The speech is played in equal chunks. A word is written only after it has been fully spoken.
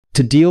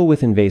To deal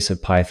with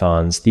invasive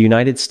pythons, the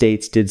United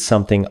States did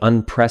something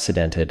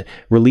unprecedented,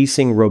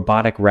 releasing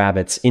robotic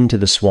rabbits into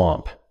the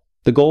swamp.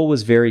 The goal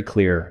was very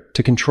clear: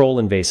 to control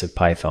invasive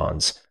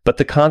pythons, but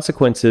the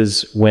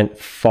consequences went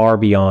far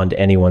beyond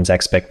anyone's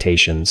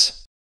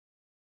expectations.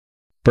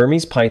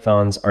 Burmese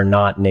pythons are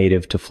not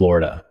native to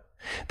Florida.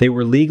 They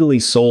were legally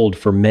sold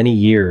for many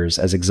years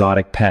as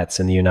exotic pets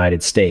in the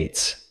United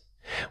States.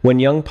 When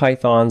young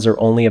pythons are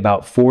only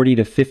about 40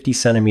 to 50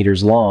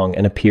 centimeters long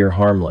and appear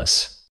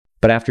harmless.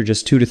 But after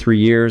just 2 to 3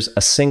 years,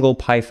 a single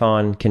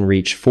python can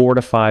reach 4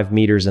 to 5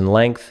 meters in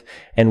length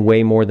and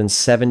weigh more than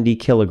 70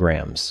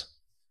 kilograms.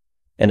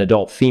 An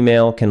adult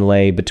female can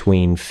lay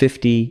between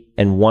 50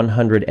 and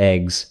 100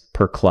 eggs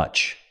per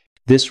clutch.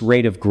 This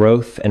rate of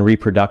growth and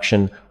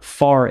reproduction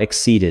far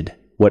exceeded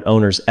what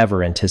owners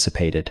ever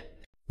anticipated.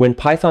 When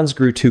pythons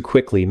grew too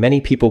quickly, many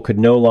people could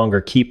no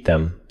longer keep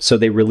them, so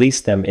they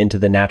released them into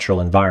the natural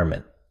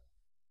environment.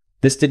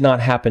 This did not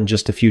happen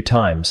just a few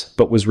times,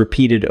 but was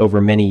repeated over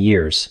many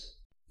years.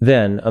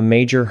 Then, a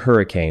major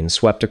hurricane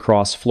swept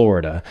across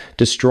Florida,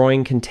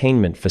 destroying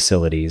containment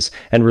facilities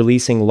and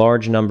releasing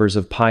large numbers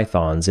of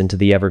pythons into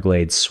the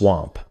Everglades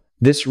swamp.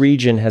 This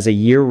region has a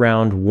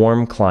year-round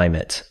warm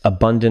climate,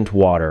 abundant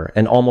water,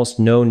 and almost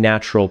no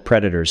natural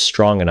predators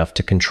strong enough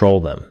to control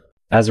them.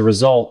 As a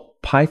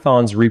result,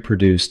 pythons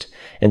reproduced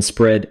and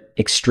spread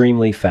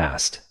extremely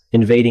fast,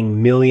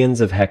 invading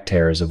millions of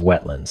hectares of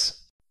wetlands.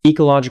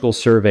 Ecological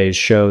surveys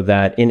show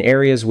that in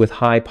areas with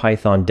high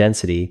python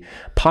density,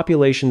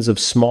 populations of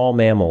small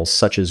mammals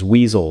such as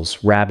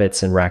weasels,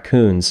 rabbits, and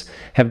raccoons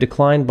have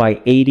declined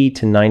by 80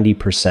 to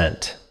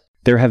 90%.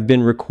 There have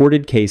been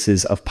recorded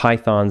cases of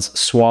pythons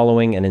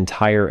swallowing an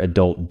entire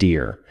adult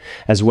deer,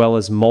 as well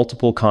as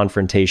multiple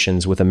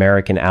confrontations with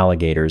American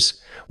alligators,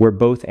 where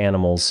both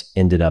animals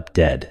ended up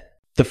dead.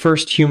 The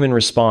first human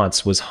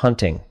response was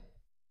hunting.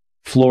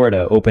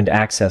 Florida opened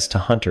access to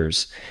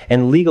hunters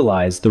and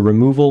legalized the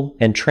removal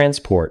and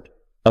transport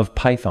of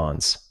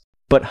pythons.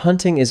 But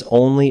hunting is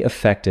only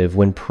effective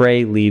when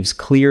prey leaves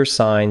clear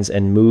signs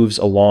and moves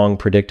along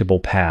predictable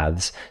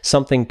paths,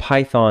 something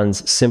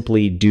pythons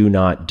simply do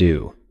not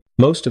do.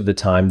 Most of the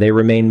time, they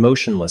remain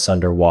motionless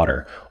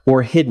underwater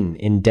or hidden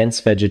in dense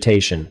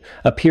vegetation,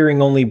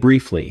 appearing only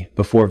briefly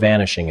before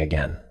vanishing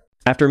again.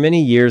 After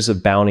many years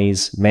of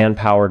bounties,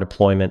 manpower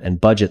deployment, and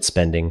budget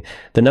spending,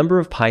 the number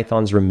of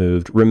pythons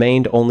removed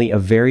remained only a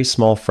very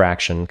small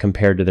fraction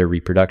compared to their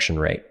reproduction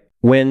rate.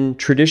 When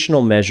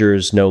traditional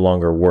measures no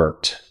longer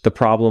worked, the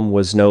problem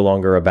was no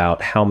longer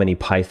about how many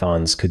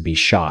pythons could be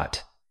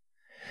shot.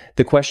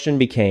 The question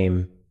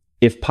became,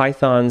 if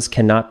pythons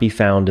cannot be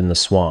found in the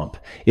swamp,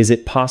 is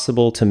it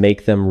possible to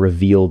make them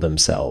reveal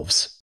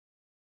themselves?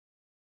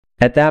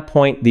 At that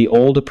point, the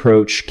old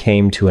approach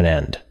came to an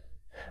end.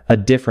 A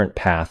different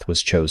path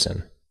was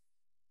chosen.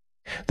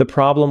 The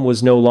problem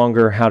was no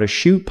longer how to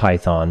shoot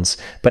pythons,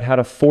 but how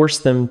to force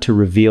them to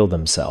reveal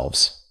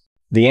themselves.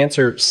 The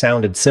answer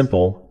sounded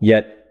simple,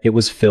 yet it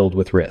was filled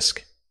with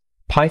risk.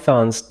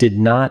 Pythons did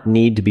not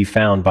need to be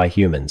found by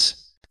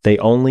humans. They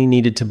only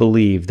needed to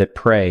believe that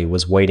prey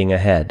was waiting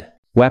ahead.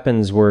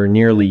 Weapons were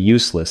nearly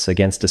useless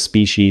against a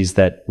species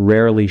that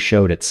rarely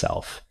showed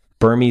itself.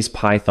 Burmese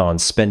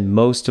pythons spend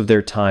most of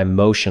their time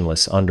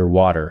motionless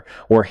underwater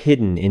or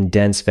hidden in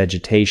dense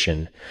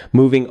vegetation,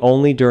 moving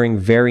only during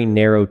very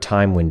narrow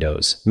time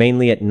windows,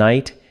 mainly at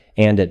night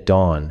and at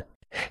dawn.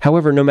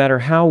 However, no matter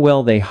how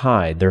well they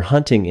hide, their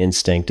hunting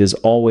instinct is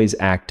always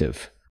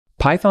active.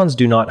 Pythons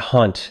do not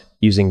hunt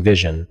using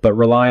vision, but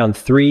rely on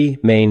 3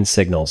 main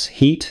signals: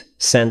 heat,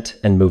 scent,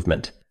 and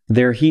movement.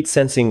 Their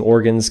heat-sensing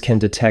organs can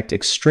detect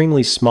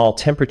extremely small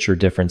temperature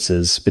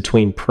differences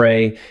between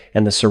prey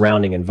and the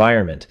surrounding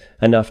environment,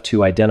 enough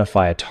to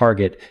identify a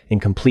target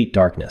in complete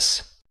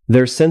darkness.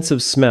 Their sense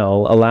of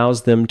smell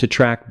allows them to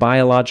track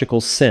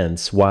biological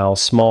scents, while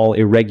small,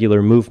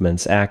 irregular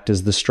movements act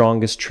as the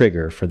strongest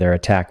trigger for their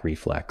attack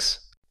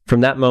reflex.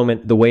 From that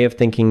moment, the way of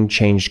thinking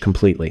changed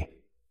completely.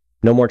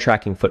 No more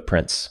tracking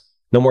footprints.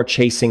 No more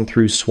chasing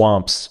through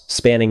swamps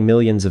spanning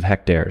millions of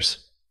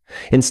hectares.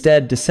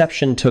 Instead,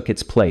 deception took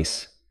its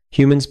place.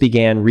 Humans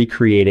began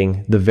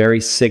recreating the very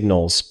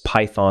signals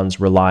pythons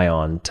rely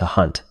on to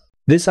hunt.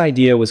 This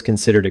idea was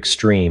considered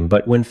extreme,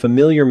 but when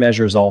familiar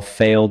measures all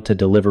failed to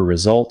deliver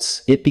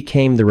results, it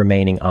became the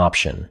remaining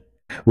option.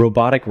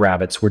 Robotic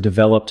rabbits were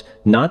developed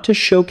not to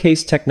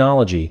showcase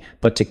technology,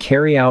 but to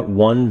carry out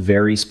one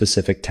very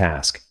specific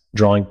task: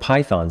 drawing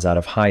pythons out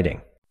of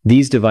hiding.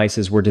 These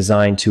devices were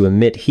designed to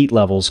emit heat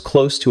levels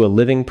close to a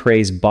living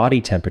prey's body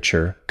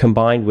temperature,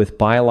 combined with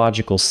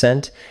biological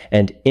scent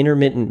and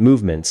intermittent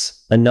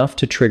movements, enough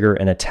to trigger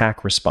an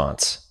attack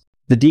response.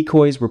 The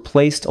decoys were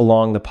placed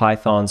along the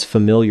python's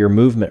familiar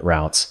movement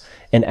routes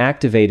and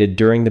activated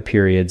during the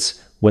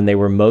periods when they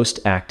were most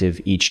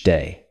active each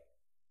day.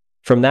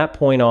 From that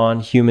point on,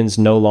 humans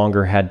no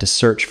longer had to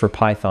search for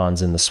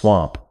pythons in the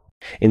swamp.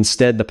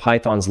 Instead, the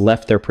pythons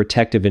left their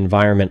protective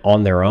environment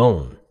on their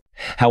own.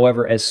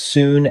 However, as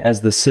soon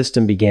as the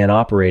system began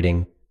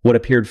operating, What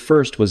appeared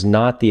first was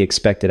not the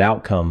expected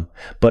outcome,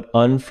 but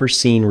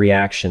unforeseen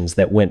reactions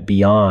that went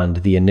beyond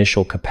the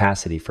initial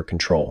capacity for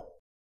control.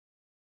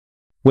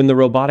 When the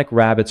robotic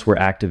rabbits were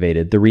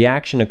activated, the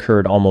reaction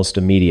occurred almost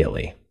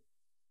immediately.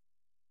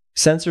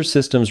 Sensor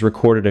systems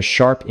recorded a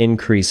sharp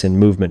increase in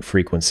movement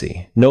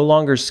frequency, no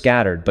longer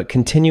scattered but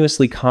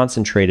continuously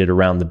concentrated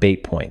around the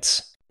bait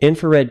points.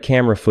 Infrared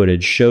camera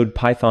footage showed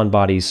python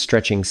bodies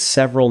stretching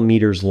several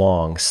meters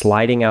long,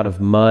 sliding out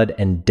of mud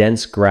and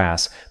dense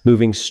grass,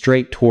 moving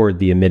straight toward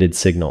the emitted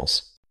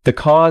signals. The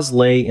cause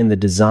lay in the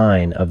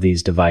design of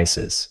these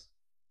devices.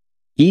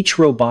 Each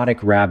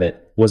robotic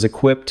rabbit was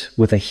equipped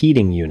with a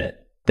heating unit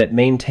that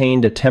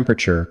maintained a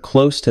temperature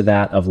close to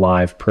that of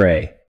live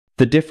prey.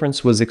 The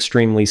difference was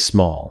extremely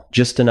small,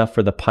 just enough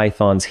for the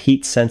python's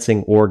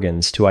heat-sensing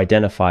organs to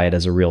identify it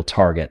as a real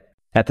target.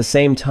 At the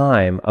same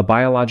time, a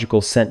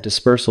biological scent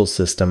dispersal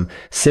system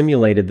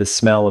simulated the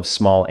smell of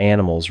small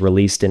animals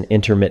released in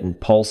intermittent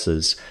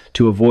pulses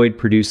to avoid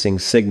producing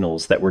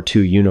signals that were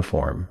too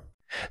uniform.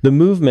 The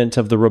movement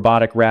of the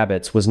robotic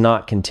rabbits was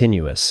not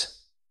continuous.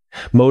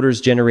 Motors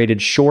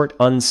generated short,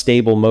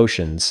 unstable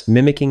motions,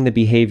 mimicking the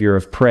behavior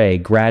of prey,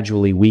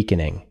 gradually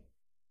weakening.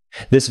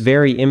 This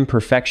very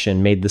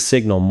imperfection made the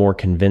signal more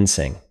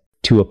convincing.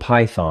 To a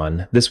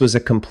python, this was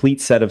a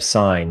complete set of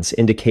signs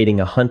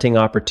indicating a hunting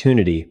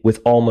opportunity with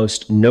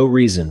almost no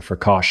reason for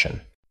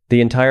caution.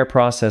 The entire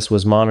process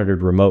was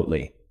monitored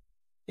remotely.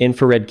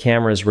 Infrared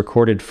cameras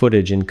recorded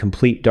footage in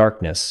complete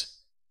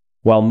darkness,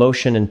 while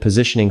motion and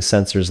positioning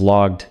sensors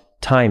logged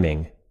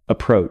timing,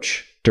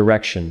 approach,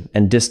 direction,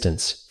 and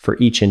distance for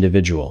each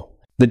individual.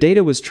 The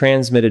data was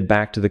transmitted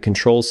back to the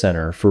control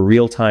center for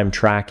real-time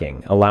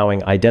tracking,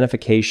 allowing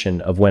identification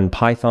of when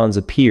pythons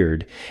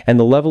appeared and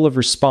the level of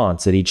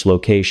response at each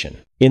location.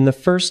 In the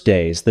first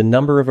days, the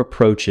number of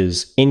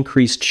approaches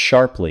increased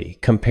sharply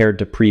compared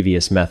to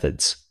previous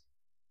methods.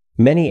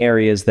 Many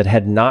areas that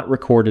had not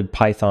recorded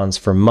pythons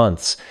for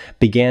months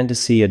began to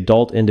see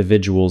adult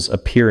individuals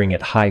appearing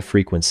at high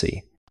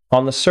frequency.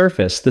 On the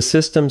surface, the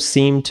system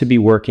seemed to be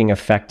working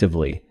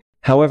effectively.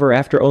 However,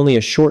 after only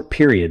a short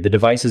period, the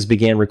devices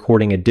began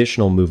recording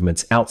additional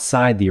movements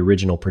outside the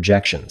original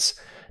projections.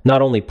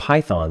 Not only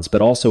pythons,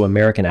 but also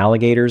American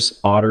alligators,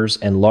 otters,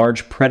 and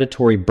large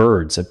predatory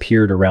birds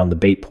appeared around the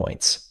bait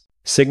points.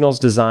 Signals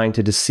designed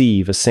to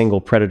deceive a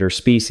single predator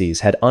species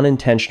had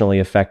unintentionally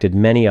affected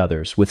many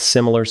others with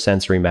similar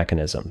sensory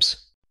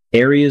mechanisms.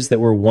 Areas that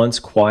were once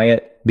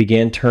quiet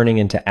began turning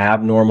into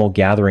abnormal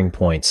gathering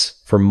points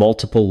for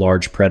multiple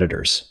large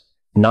predators.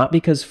 Not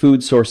because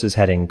food sources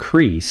had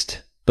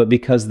increased, but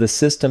because the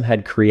system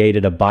had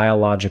created a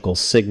biological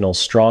signal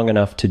strong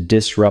enough to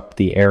disrupt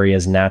the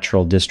area's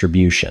natural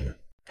distribution.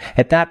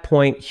 At that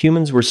point,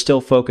 humans were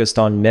still focused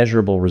on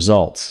measurable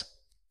results.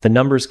 The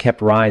numbers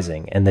kept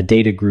rising, and the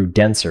data grew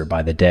denser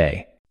by the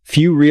day.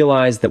 Few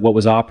realized that what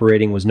was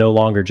operating was no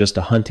longer just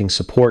a hunting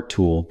support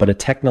tool, but a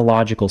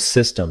technological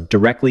system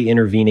directly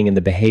intervening in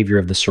the behavior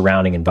of the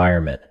surrounding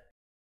environment.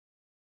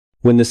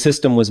 When the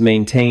system was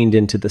maintained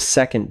into the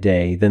second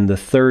day, then the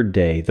third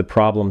day, the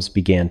problems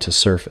began to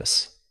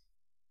surface.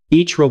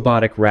 Each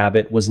robotic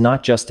rabbit was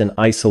not just an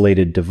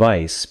isolated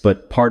device,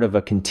 but part of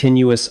a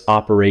continuous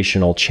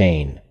operational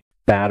chain.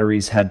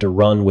 Batteries had to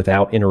run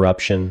without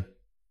interruption.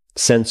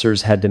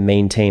 Sensors had to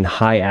maintain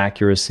high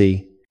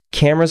accuracy.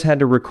 Cameras had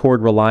to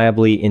record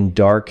reliably in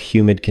dark,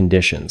 humid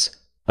conditions.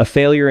 A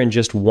failure in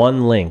just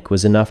one link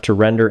was enough to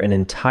render an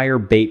entire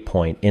bait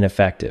point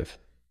ineffective.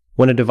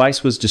 When a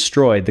device was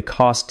destroyed, the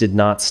cost did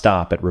not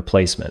stop at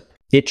replacement.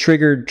 It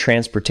triggered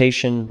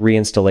transportation,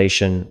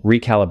 reinstallation,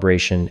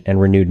 recalibration,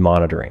 and renewed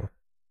monitoring.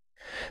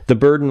 The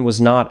burden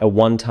was not a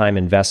one-time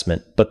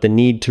investment, but the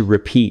need to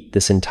repeat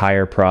this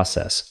entire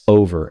process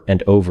over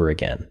and over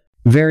again.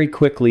 Very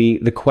quickly,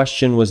 the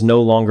question was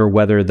no longer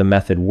whether the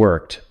method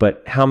worked,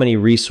 but how many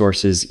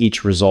resources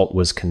each result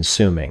was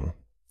consuming.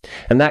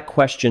 And that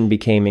question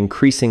became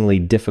increasingly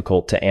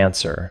difficult to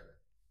answer.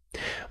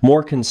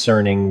 More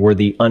concerning were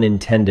the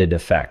unintended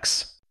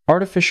effects.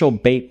 Artificial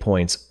bait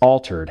points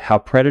altered how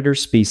predator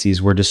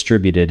species were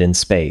distributed in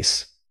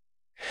space.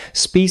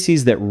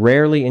 Species that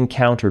rarely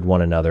encountered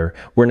one another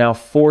were now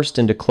forced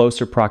into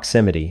closer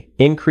proximity,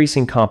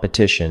 increasing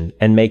competition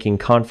and making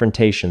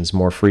confrontations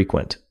more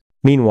frequent.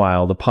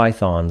 Meanwhile, the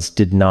pythons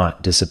did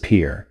not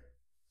disappear.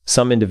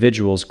 Some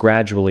individuals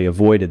gradually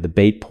avoided the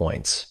bait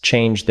points,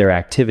 changed their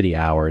activity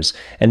hours,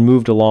 and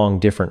moved along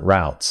different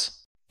routes.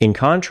 In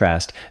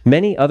contrast,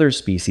 many other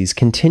species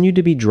continued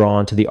to be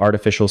drawn to the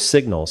artificial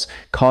signals,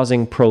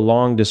 causing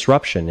prolonged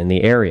disruption in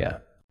the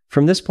area.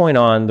 From this point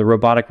on, the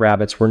robotic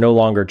rabbits were no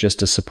longer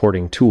just a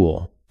supporting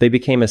tool. They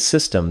became a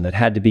system that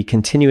had to be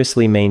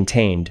continuously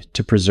maintained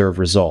to preserve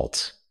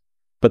results.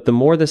 But the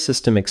more the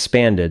system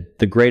expanded,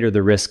 the greater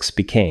the risks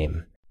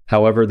became.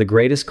 However, the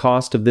greatest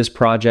cost of this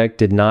project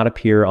did not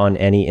appear on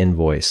any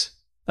invoice.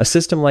 A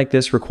system like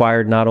this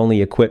required not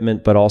only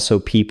equipment but also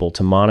people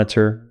to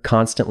monitor,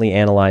 constantly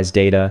analyze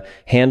data,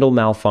 handle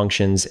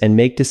malfunctions, and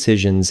make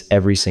decisions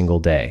every single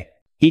day.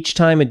 Each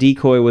time a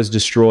decoy was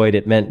destroyed,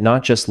 it meant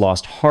not just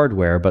lost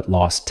hardware, but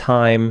lost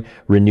time,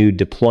 renewed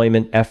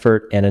deployment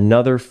effort, and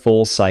another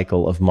full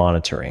cycle of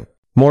monitoring.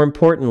 More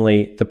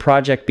importantly, the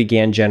project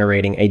began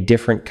generating a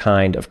different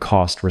kind of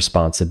cost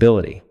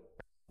responsibility.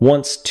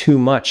 Once too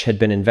much had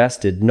been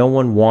invested, no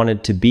one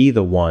wanted to be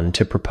the one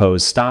to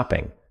propose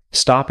stopping.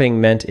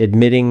 Stopping meant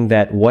admitting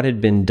that what had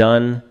been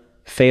done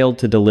failed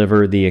to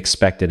deliver the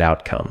expected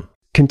outcome.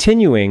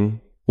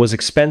 Continuing was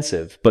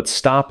expensive, but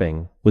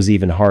stopping was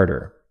even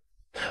harder.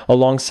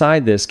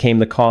 Alongside this came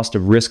the cost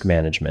of risk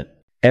management.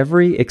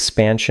 Every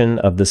expansion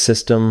of the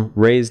system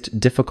raised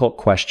difficult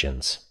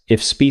questions.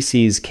 If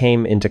species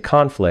came into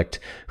conflict,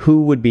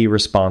 who would be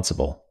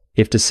responsible?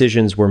 If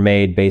decisions were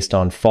made based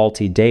on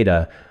faulty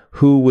data,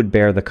 who would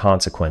bear the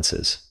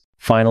consequences?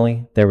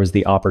 Finally, there was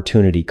the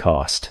opportunity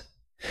cost.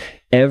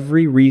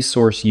 Every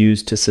resource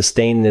used to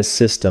sustain this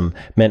system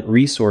meant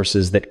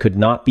resources that could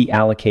not be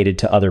allocated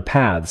to other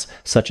paths,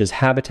 such as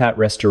habitat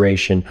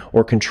restoration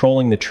or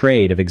controlling the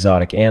trade of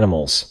exotic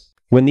animals.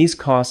 When these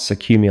costs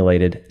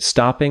accumulated,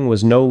 stopping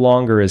was no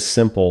longer as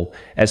simple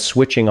as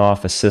switching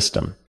off a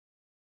system.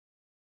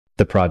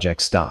 The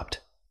project stopped.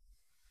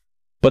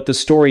 But the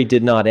story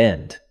did not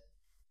end.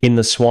 In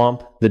the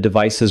swamp, the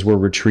devices were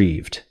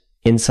retrieved.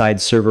 Inside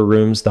server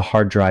rooms, the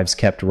hard drives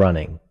kept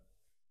running.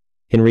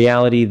 In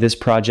reality, this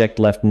project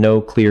left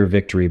no clear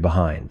victory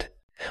behind.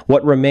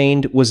 What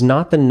remained was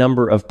not the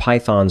number of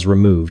pythons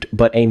removed,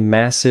 but a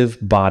massive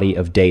body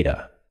of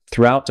data.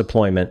 Throughout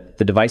deployment,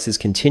 the devices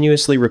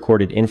continuously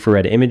recorded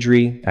infrared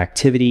imagery,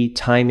 activity,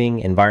 timing,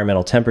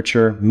 environmental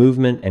temperature,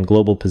 movement, and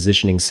global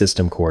positioning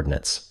system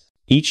coordinates.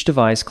 Each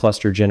device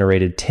cluster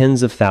generated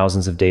tens of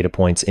thousands of data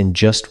points in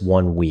just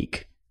 1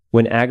 week.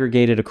 When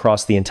aggregated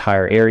across the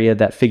entire area,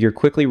 that figure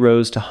quickly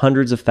rose to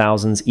hundreds of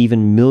thousands,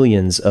 even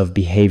millions of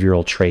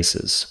behavioral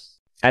traces.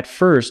 At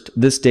first,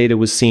 this data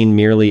was seen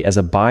merely as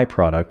a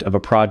byproduct of a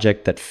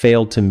project that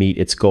failed to meet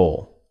its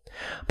goal.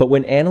 But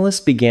when analysts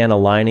began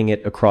aligning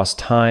it across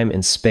time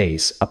and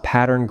space, a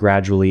pattern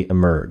gradually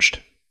emerged.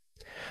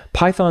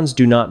 Pythons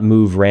do not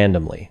move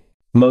randomly.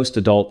 Most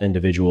adult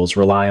individuals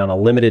rely on a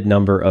limited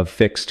number of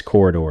fixed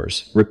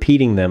corridors,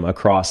 repeating them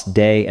across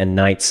day and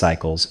night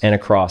cycles and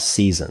across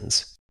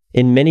seasons.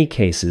 In many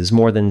cases,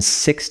 more than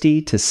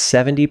 60 to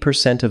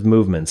 70% of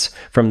movements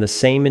from the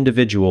same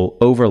individual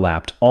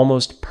overlapped,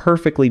 almost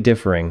perfectly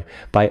differing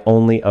by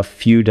only a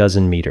few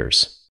dozen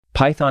meters.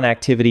 Python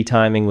activity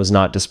timing was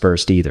not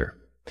dispersed either.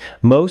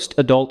 Most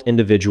adult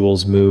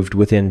individuals moved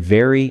within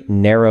very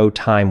narrow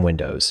time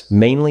windows,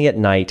 mainly at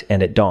night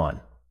and at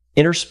dawn,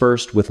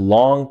 interspersed with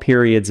long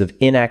periods of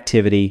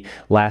inactivity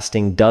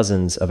lasting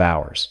dozens of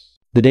hours.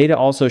 The data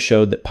also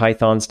showed that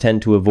pythons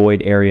tend to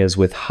avoid areas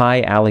with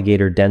high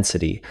alligator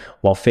density,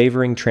 while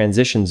favoring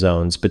transition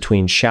zones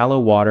between shallow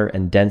water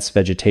and dense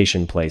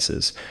vegetation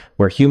places,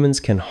 where humans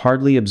can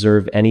hardly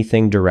observe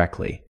anything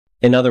directly.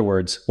 In other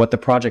words, what the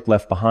project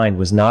left behind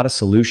was not a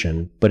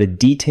solution, but a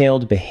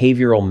detailed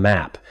behavioral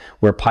map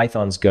where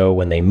pythons go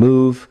when they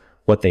move,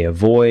 what they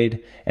avoid,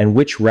 and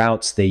which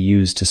routes they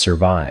use to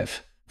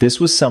survive. This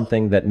was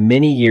something that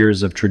many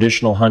years of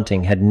traditional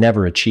hunting had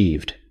never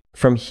achieved.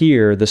 From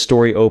here, the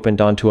story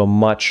opened onto a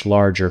much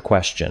larger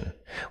question.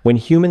 When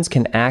humans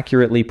can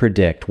accurately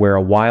predict where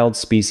a wild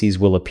species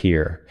will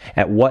appear,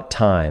 at what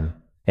time,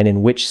 and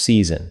in which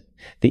season,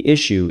 the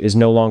issue is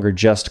no longer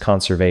just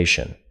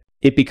conservation.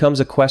 It becomes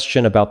a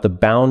question about the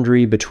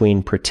boundary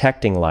between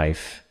protecting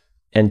life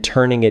and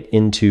turning it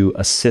into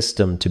a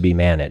system to be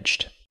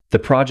managed. The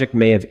project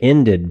may have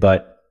ended,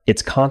 but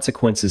its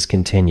consequences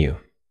continue.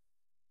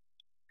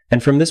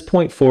 And from this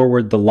point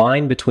forward, the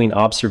line between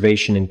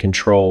observation and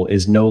control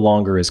is no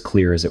longer as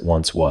clear as it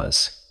once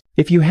was.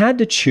 If you had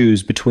to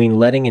choose between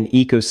letting an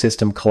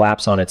ecosystem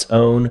collapse on its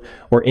own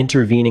or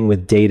intervening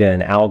with data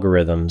and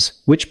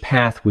algorithms, which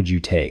path would you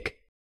take?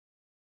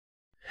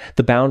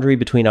 The boundary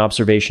between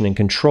observation and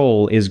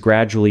control is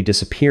gradually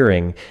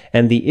disappearing,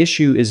 and the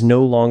issue is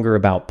no longer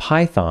about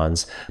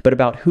pythons, but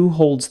about who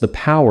holds the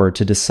power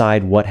to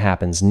decide what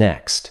happens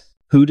next.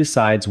 Who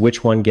decides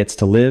which one gets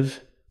to live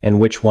and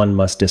which one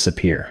must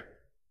disappear?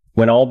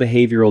 When all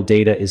behavioral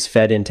data is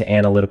fed into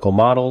analytical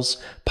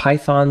models,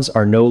 pythons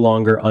are no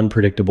longer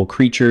unpredictable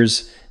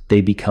creatures,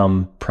 they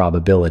become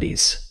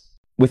probabilities.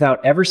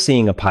 Without ever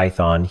seeing a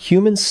python,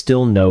 humans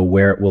still know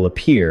where it will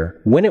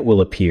appear, when it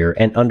will appear,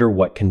 and under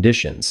what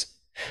conditions.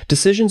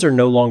 Decisions are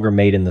no longer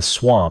made in the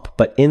swamp,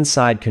 but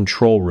inside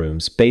control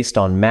rooms based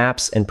on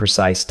maps and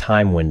precise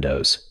time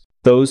windows.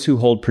 Those who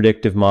hold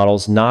predictive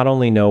models not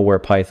only know where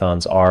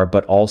pythons are,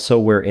 but also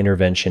where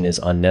intervention is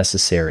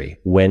unnecessary,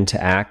 when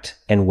to act,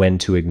 and when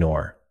to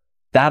ignore.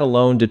 That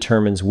alone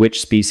determines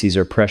which species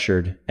are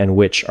pressured and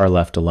which are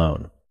left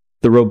alone.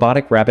 The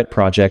robotic rabbit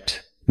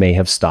project may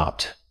have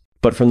stopped,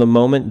 but from the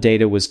moment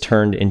data was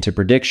turned into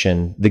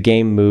prediction, the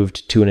game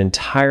moved to an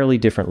entirely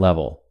different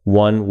level,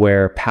 one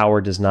where power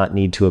does not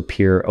need to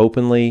appear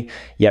openly,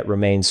 yet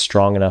remains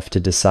strong enough to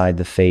decide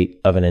the fate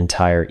of an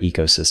entire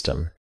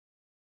ecosystem.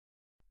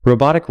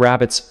 Robotic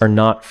rabbits are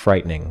not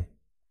frightening.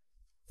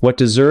 What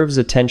deserves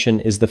attention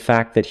is the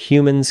fact that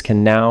humans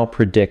can now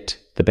predict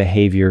the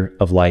behavior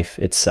of life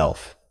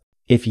itself.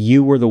 If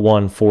you were the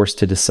one forced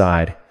to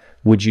decide,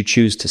 would you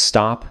choose to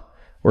stop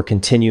or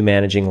continue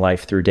managing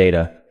life through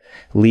data?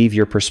 Leave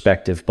your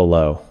perspective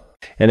below.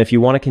 And if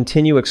you want to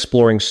continue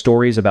exploring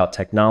stories about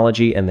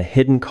technology and the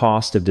hidden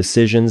cost of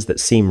decisions that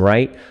seem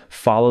right,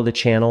 follow the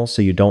channel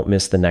so you don't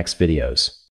miss the next videos.